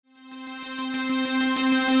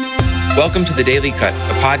Welcome to The Daily Cut,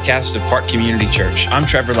 a podcast of Park Community Church. I'm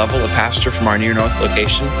Trevor Lovell, a pastor from our Near North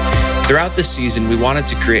location. Throughout this season, we wanted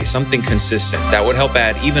to create something consistent that would help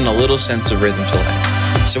add even a little sense of rhythm to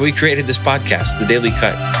life. So we created this podcast, The Daily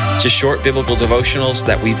Cut, just short biblical devotionals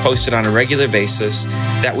that we've posted on a regular basis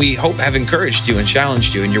that we hope have encouraged you and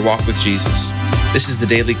challenged you in your walk with Jesus. This is The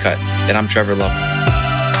Daily Cut, and I'm Trevor Lovell.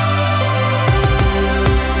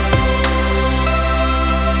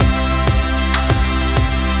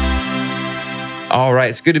 All right,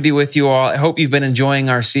 it's good to be with you all. I hope you've been enjoying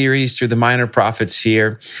our series through the minor prophets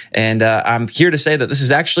here. And I'm here to say that this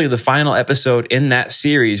is actually the final episode in that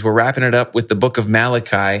series. We're wrapping it up with the book of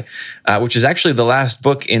Malachi, which is actually the last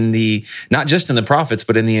book in not just in the prophets,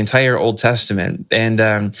 but in the entire Old Testament. And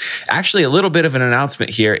actually a little bit of an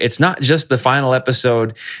announcement here. It's not just the final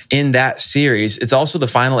episode in that series. It's also the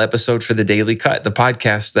final episode for the Daily Cut, the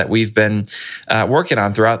podcast that we've been working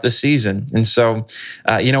on throughout this season. And so,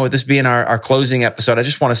 with this being our closing episode, I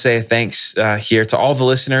just want to say thanks here to all the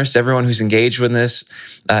listeners, to everyone who's engaged with this,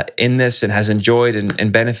 in this and has enjoyed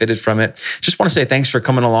and benefited from it. Just want to say thanks for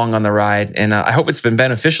coming along on the ride. And I hope it's been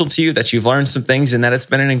beneficial to you, that you've learned some things and that it's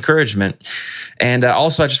been an encouragement. And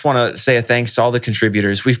also, I just want to say a thanks to all the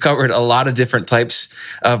contributors. We've covered a lot of different types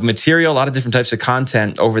of material, a lot of different types of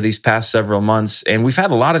content over these past several months. And we've had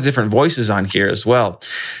a lot of different voices on here as well.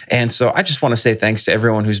 And so I just want to say thanks to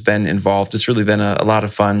everyone who's been involved. It's really been a lot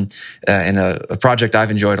of fun and a project I've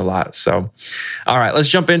enjoyed a lot. So, all right, let's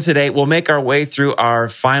jump in today. We'll make our way through our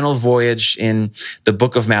final voyage in the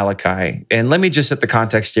book of Malachi. And let me just set the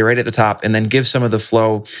context here right at the top and then give some of the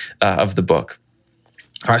flow of the book.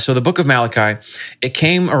 All right, so the book of Malachi, it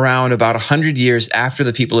came around about 100 years after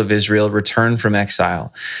the people of Israel returned from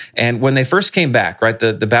exile. And when they first came back, right,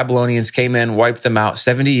 the Babylonians came in, wiped them out,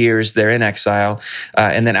 70 years, they're in exile.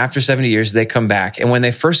 And then after 70 years, they come back. And when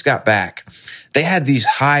they first got back, they had these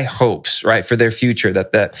high hopes, right, for their future,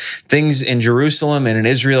 that things in Jerusalem and in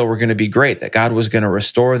Israel were going to be great, that God was going to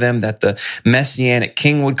restore them, that the Messianic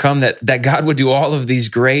king would come, that God would do all of these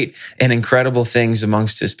great and incredible things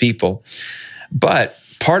amongst his people. But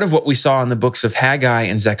part of what we saw in the books of Haggai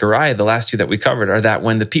and Zechariah, the last two that we covered, are that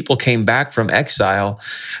when the people came back from exile,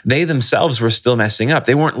 they themselves were still messing up.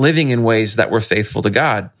 They weren't living in ways that were faithful to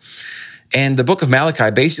God. And the book of Malachi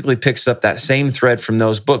basically picks up that same thread from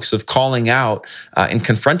those books of calling out and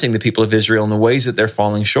confronting the people of Israel in the ways that they're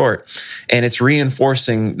falling short. And it's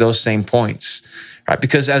reinforcing those same points. Right?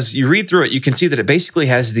 Because as you read through it, you can see that it basically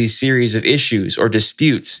has these series of issues or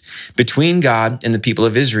disputes between God and the people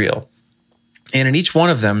of Israel. And in each one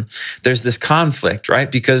of them, there's this conflict, right?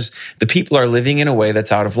 Because the people are living in a way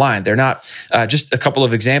that's out of line. They're not, just a couple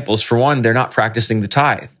of examples. For one, they're not practicing the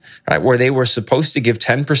tithe, right? Where they were supposed to give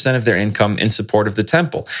 10% of their income in support of the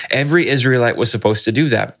temple. Every Israelite was supposed to do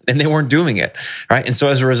that, and they weren't doing it, right? And so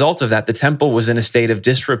as a result of that, the temple was in a state of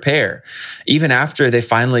disrepair. Even after they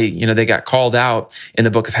finally, they got called out in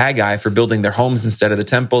the book of Haggai for building their homes instead of the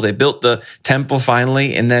temple. They built the temple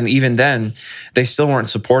finally, and then even then, they still weren't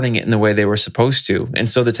supporting it in the way they were supposed to. And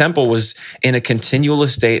so the temple was in a continual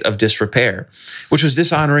state of disrepair, which was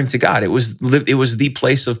dishonoring to God. It was the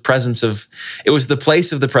place of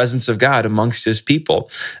the presence of God amongst his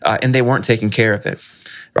people, and they weren't taking care of it.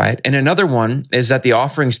 Right. And another one is that the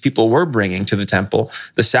offerings people were bringing to the temple,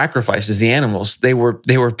 the sacrifices, the animals, they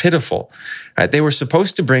were pitiful. Right. They were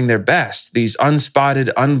supposed to bring their best, these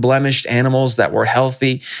unspotted, unblemished animals that were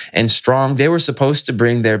healthy and strong. They were supposed to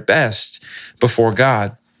bring their best before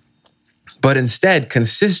God. But instead,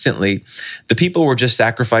 consistently, the people were just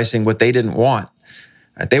sacrificing what they didn't want.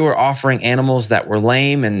 They were offering animals that were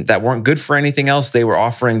lame and that weren't good for anything else. They were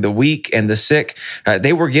offering the weak and the sick.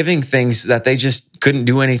 They were giving things that they just couldn't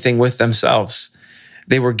do anything with themselves.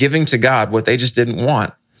 They were giving to God what they just didn't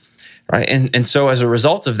want. Right. And so as a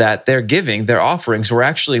result of that, their offerings were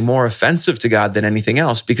actually more offensive to God than anything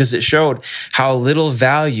else, because it showed how little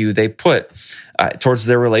value they put towards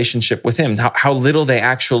their relationship with him, how little they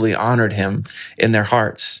actually honored him in their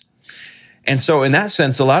hearts. And so in that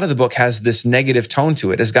sense, a lot of the book has this negative tone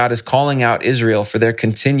to it, as God is calling out Israel for their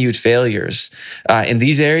continued failures in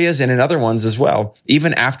these areas and in other ones as well.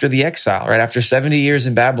 Even after the exile, right? After 70 years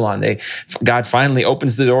in Babylon, God finally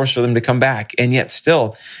opens the doors for them to come back. And yet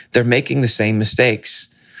still, they're making the same mistakes.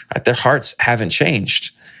 Right? Their hearts haven't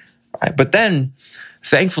changed. Right? But then,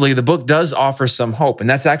 thankfully, the book does offer some hope. And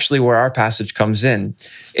that's actually where our passage comes in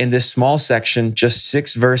this small section, just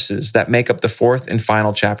 6 verses that make up the 4th and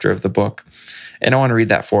final chapter of the book. And I want to read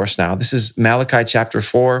that for us now. This is Malachi chapter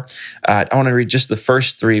 4. I want to read just the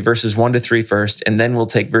first 3, verses 1 to 3 first, and then we'll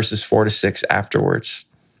take verses 4 to 6 afterwards.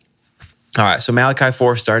 All right, so Malachi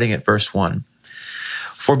 4, starting at verse 1.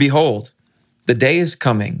 For behold, the day is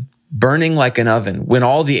coming, burning like an oven, when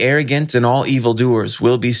all the arrogant and all evildoers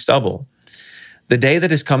will be stubble. The day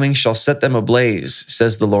that is coming shall set them ablaze,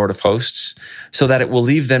 says the Lord of hosts, so that it will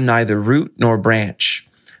leave them neither root nor branch.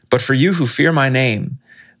 But for you who fear my name,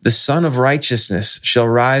 the Son of Righteousness shall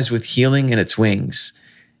rise with healing in its wings.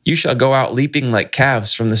 You shall go out leaping like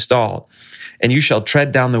calves from the stall, and you shall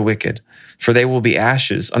tread down the wicked, for they will be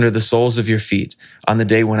ashes under the soles of your feet on the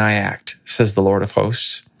day when I act, says the Lord of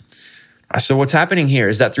hosts. So what's happening here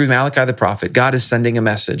is that through Malachi the prophet, God is sending a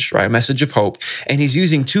message, right? A message of hope. And he's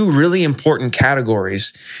using two really important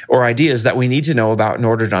categories or ideas that we need to know about in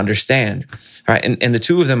order to understand, right? And the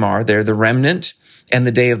two of them are, they're the remnant and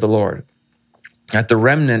the day of the Lord. At the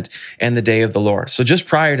remnant and the day of the Lord. So just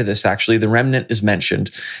prior to this, actually, the remnant is mentioned,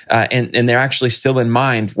 and they're actually still in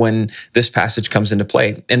mind when this passage comes into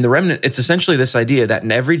play. And the remnant, it's essentially this idea that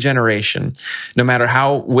in every generation, no matter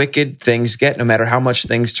how wicked things get, no matter how much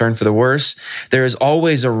things turn for the worse, there is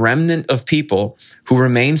always a remnant of people who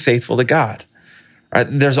remain faithful to God. Right?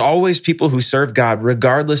 There's always people who serve God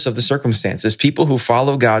regardless of the circumstances, people who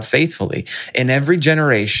follow God faithfully. In every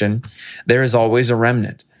generation, there is always a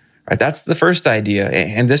remnant. Right, that's the first idea.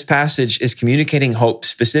 And this passage is communicating hope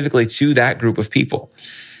specifically to that group of people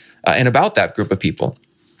and about that group of people.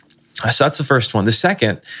 So that's the first one. The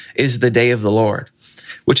second is the day of the Lord,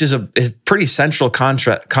 which is a pretty central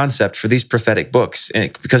concept for these prophetic books.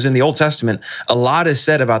 Because in the Old Testament, a lot is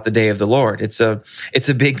said about the day of the Lord. It's a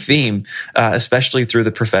big theme, especially through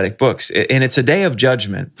the prophetic books. And it's a day of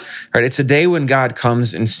judgment, right? It's a day when God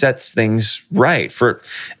comes and sets things right. For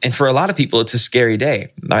a lot of people, it's a scary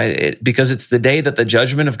day, right? Because it's the day that the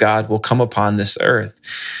judgment of God will come upon this earth.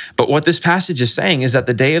 But what this passage is saying is that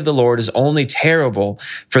the day of the Lord is only terrible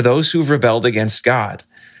for those who've rebelled against God,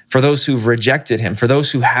 for those who've rejected him, for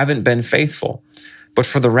those who haven't been faithful. But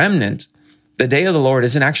for the remnant, the day of the Lord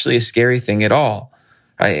isn't actually a scary thing at all.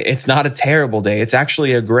 Right? It's not a terrible day. It's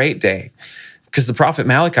actually a great day. Because the prophet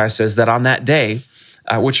Malachi says that on that day,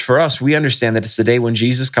 which for us, we understand that it's the day when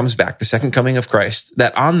Jesus comes back, the second coming of Christ,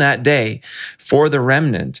 that on that day, for the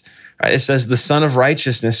remnant, it says the Son of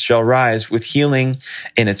Righteousness shall rise with healing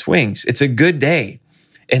in its wings. It's a good day,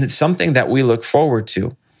 and it's something that we look forward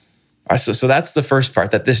to. So that's the first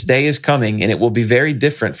part, that this day is coming and it will be very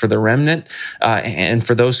different for the remnant and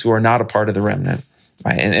for those who are not a part of the remnant.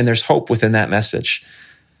 Right? And there's hope within that message.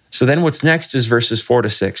 So then what's next is verses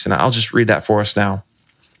 4-6, and I'll just read that for us now.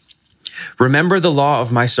 Remember the law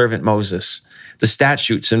of my servant Moses, the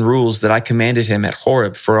statutes and rules that I commanded him at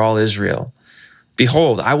Horeb for all Israel.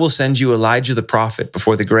 Behold, I will send you Elijah the prophet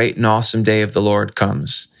before the great and awesome day of the Lord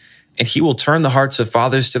comes. And he will turn the hearts of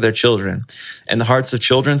fathers to their children, and the hearts of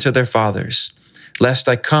children to their fathers, lest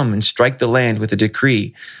I come and strike the land with a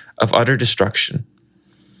decree of utter destruction.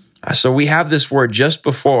 So we have this word just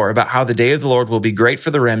before about how the day of the Lord will be great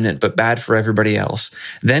for the remnant, but bad for everybody else.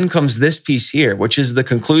 Then comes this piece here, which is the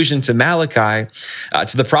conclusion to Malachi,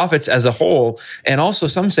 to the prophets as a whole. And also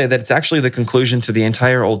some say that it's actually the conclusion to the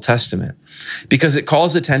entire Old Testament, because it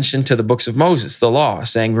calls attention to the books of Moses, the law,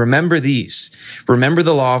 saying, remember these, remember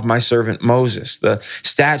the law of my servant Moses, the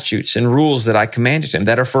statutes and rules that I commanded him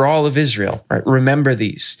that are for all of Israel. Right? Remember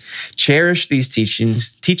these, cherish these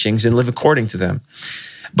teachings and live according to them.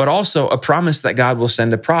 But also a promise that God will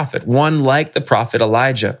send a prophet, one like the prophet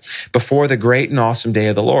Elijah, before the great and awesome day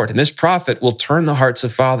of the Lord. And this prophet will turn the hearts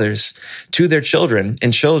of fathers to their children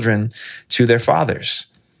and children to their fathers.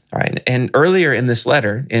 All right. And earlier in this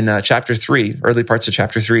letter, in chapter 3, early parts of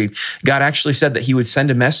chapter 3, God actually said that he would send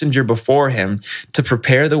a messenger before him to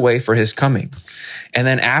prepare the way for his coming. And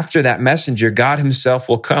then after that messenger, God himself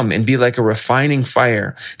will come and be like a refining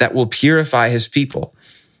fire that will purify his people.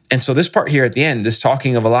 And so this part here at the end, this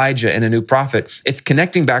talking of Elijah and a new prophet, it's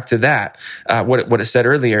connecting back to that, what it said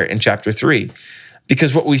earlier in chapter 3.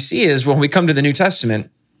 Because what we see is when we come to the New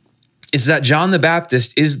Testament, is that John the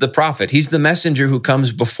Baptist is the prophet. He's the messenger who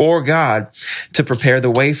comes before God to prepare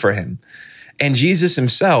the way for him. And Jesus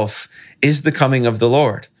himself is the coming of the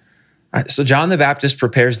Lord. Right? So John the Baptist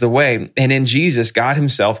prepares the way, and in Jesus, God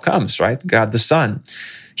himself comes, right? God the Son.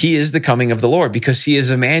 He is the coming of the Lord because he is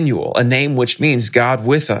Emmanuel, a name which means God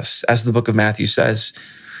with us, as the book of Matthew says.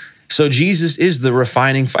 So Jesus is the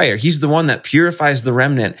refining fire. He's the one that purifies the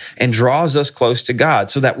remnant and draws us close to God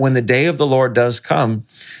so that when the day of the Lord does come,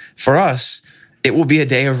 for us, it will be a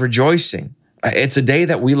day of rejoicing. It's a day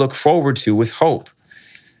that we look forward to with hope.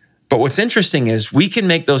 But what's interesting is we can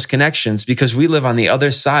make those connections because we live on the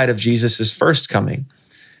other side of Jesus' first coming.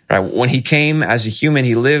 Right? When he came as a human,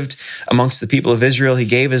 he lived amongst the people of Israel. He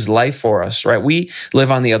gave his life for us, right? We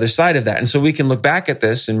live on the other side of that. And so we can look back at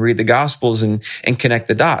this and read the Gospels and connect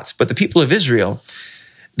the dots. But the people of Israel,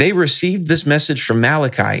 They received this message from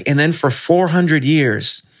Malachi, and then for 400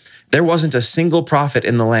 years, there wasn't a single prophet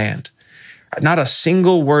in the land. Not a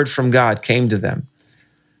single word from God came to them.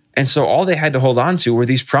 And so all they had to hold on to were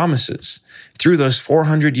these promises through those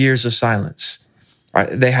 400 years of silence. Right?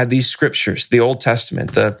 They had these scriptures, the Old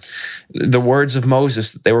Testament, the words of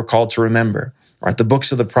Moses that they were called to remember, right? The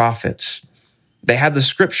books of the prophets. They had the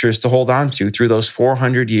scriptures to hold on to through those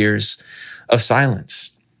 400 years of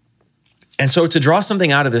silence. And so to draw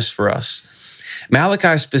something out of this for us,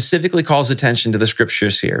 Malachi specifically calls attention to the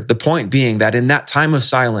scriptures here. The point being that in that time of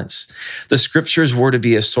silence, the scriptures were to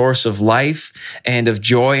be a source of life and of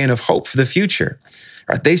joy and of hope for the future.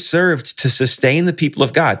 Right? They served to sustain the people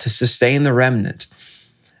of God, to sustain the remnant.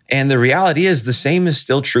 And the reality is the same is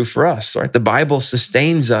still true for us. Right? The Bible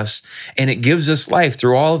sustains us and it gives us life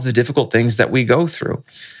through all of the difficult things that we go through.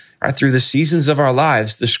 Right? Through the seasons of our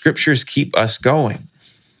lives, the scriptures keep us going.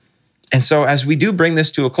 And so as we do bring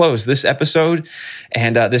this to a close, this episode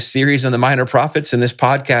and this series on the minor prophets and this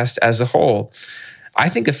podcast as a whole, I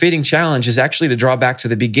think a fitting challenge is actually to draw back to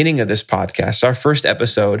the beginning of this podcast, our first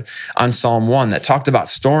episode on Psalm 1 that talked about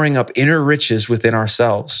storing up inner riches within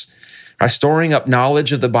ourselves, storing up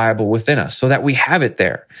knowledge of the Bible within us so that we have it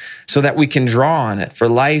there, so that we can draw on it for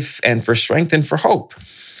life and for strength and for hope.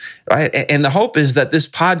 Right? And the hope is that this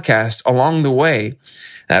podcast along the way,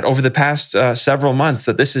 that over the past several months,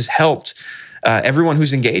 that this has helped everyone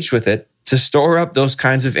who's engaged with it to store up those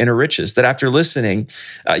kinds of inner riches, that after listening,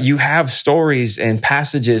 you have stories and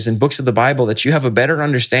passages and books of the Bible that you have a better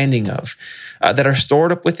understanding of, that are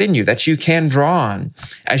stored up within you, that you can draw on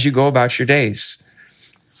as you go about your days.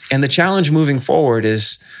 And the challenge moving forward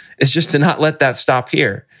is just to not let that stop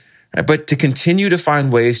here, right? But to continue to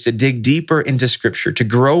find ways to dig deeper into Scripture, to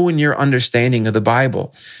grow in your understanding of the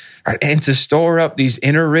Bible, right? And to store up these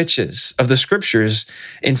inner riches of the Scriptures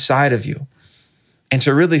inside of you, and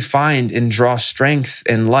to really find and draw strength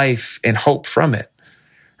and life and hope from it.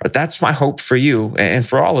 Right? That's my hope for you and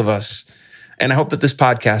for all of us. And I hope that this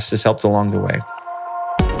podcast has helped along the way.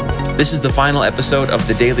 This is the final episode of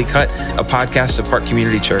The Daily Cut, a podcast of Park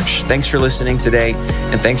Community Church. Thanks for listening today,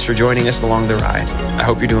 and thanks for joining us along the ride. I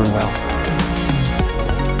hope you're doing well.